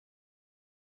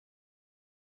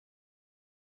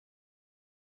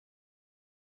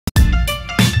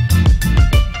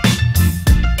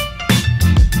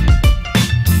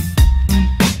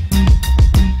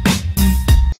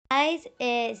guys,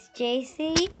 it's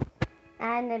JC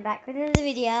and I'm back with another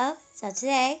video. So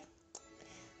today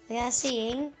we are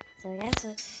seeing,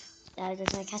 I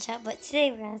just want to catch up, but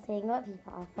today we are seeing what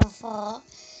people offer for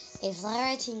a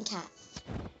fly teen cat.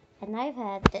 And I've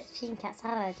heard that teen cats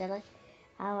are allergic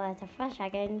to frost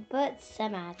dragon, but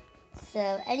some are. So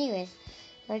anyways,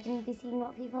 we're going to be seeing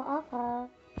what people offer.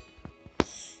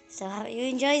 So I hope you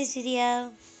enjoy this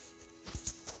video.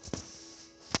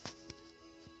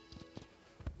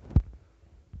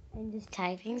 I'm just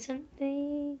typing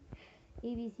something.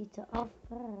 ABC to offer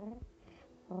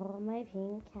for my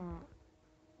pink cat.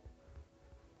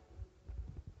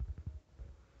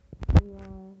 Yeah.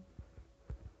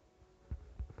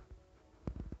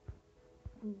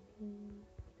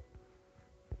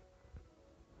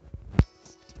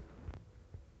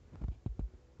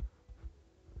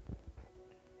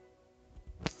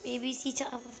 ABC to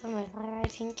offer for my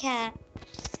fluoride pink cat.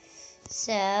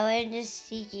 So I'm just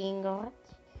seeing what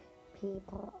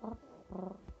people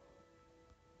offer.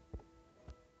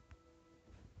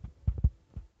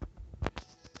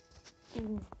 For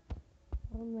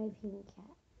my pink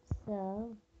cat.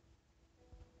 So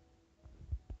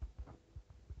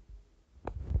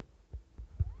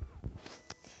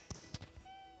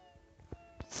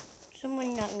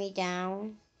someone knocked me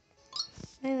down.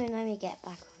 Maybe let me get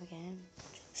back up again.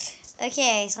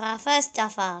 Okay, so our first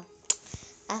offer.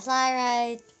 A fly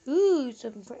ride. Ooh,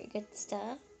 some pretty good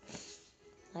stuff.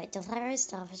 Like the fly ride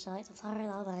starfish, I like the fly ride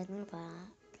all right in the back.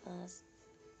 Cause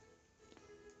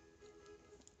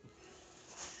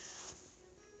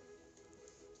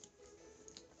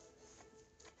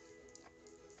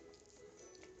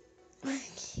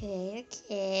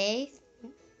okay.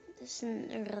 This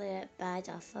isn't really a bad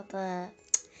offer, but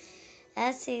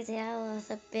I see there was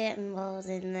a bit more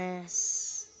than this.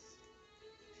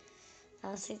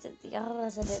 I see that the other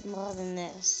was a bit more than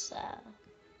this, so I'm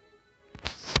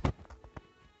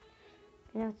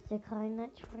gonna have to decline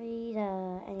that trade.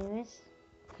 Anyways.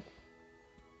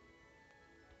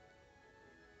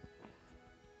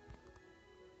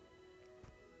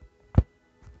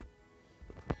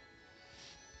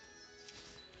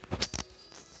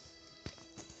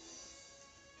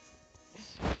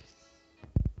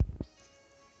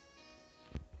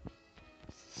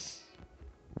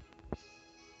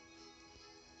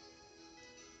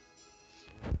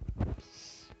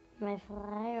 My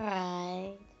fly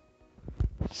ride.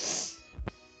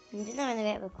 I've been having a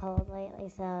bit of a cold lately,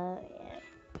 so yeah.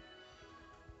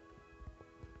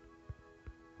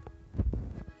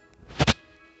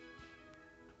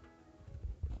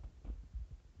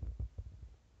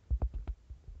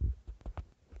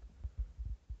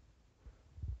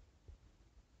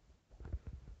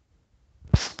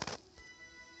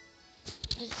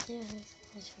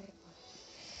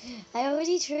 I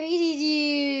already traded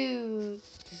you.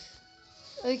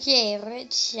 Okay,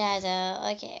 Rich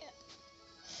Shadow. Okay.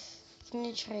 Can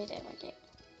you trade him? Okay.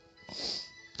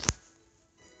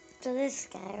 So this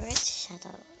guy, Rich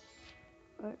Shadow.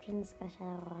 Rich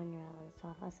Shadow on your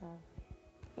sofa, so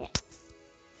yeah.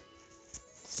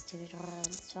 Let's do it on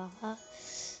the sofa.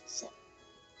 So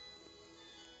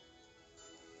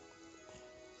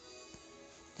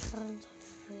let's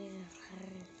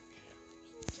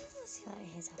see what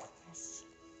his offer is.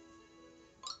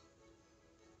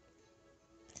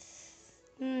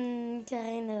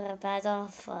 Kind of a bad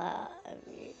offer. I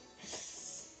mean,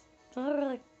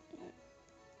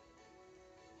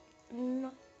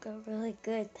 not really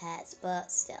good pets,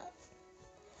 but still.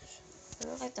 I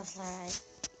don't like the fly.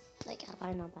 Like,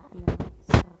 I know that in the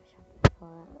shop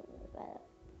before, but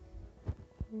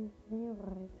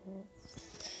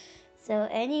so,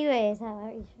 anyways, how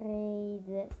about we trade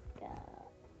this guy?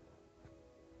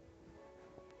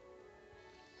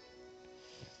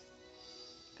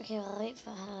 Okay, we'll wait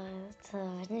for her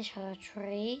to finish her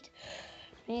trade.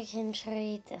 We can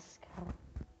trade this guy.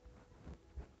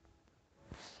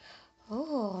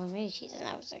 Oh, maybe she doesn't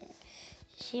have some.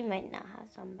 She might not have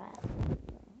some bad,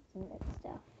 some good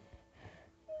stuff.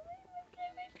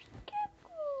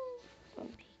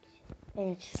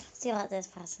 And see what this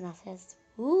person offers.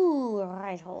 Ooh,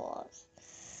 right horse.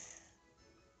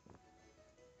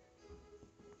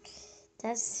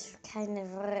 That's kind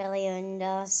of really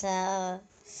under, so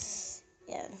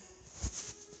yeah.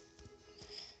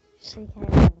 She kind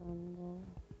of under.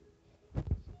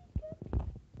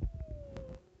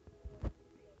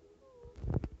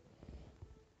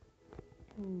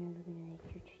 I'm never gonna make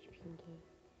you touch Pinky.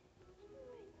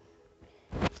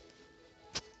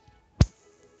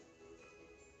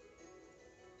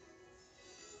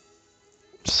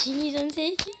 She doesn't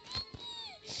take Pinky.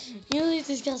 You know,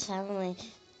 this girl's family.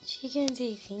 She can't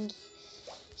take Pinky.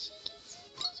 She can't take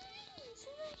Pinky.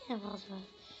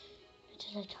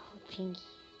 Just like told Pinky.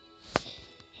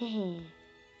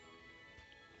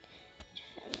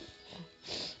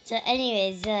 So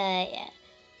anyways, yeah.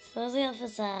 So the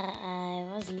officer I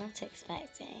was not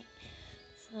expecting.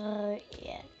 So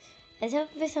yeah. I hope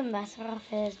there's some better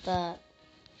offers, but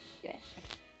yeah.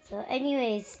 So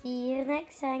anyways, see you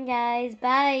next time guys.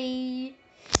 Bye.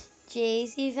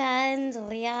 JC fans,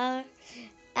 we are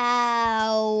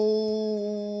out.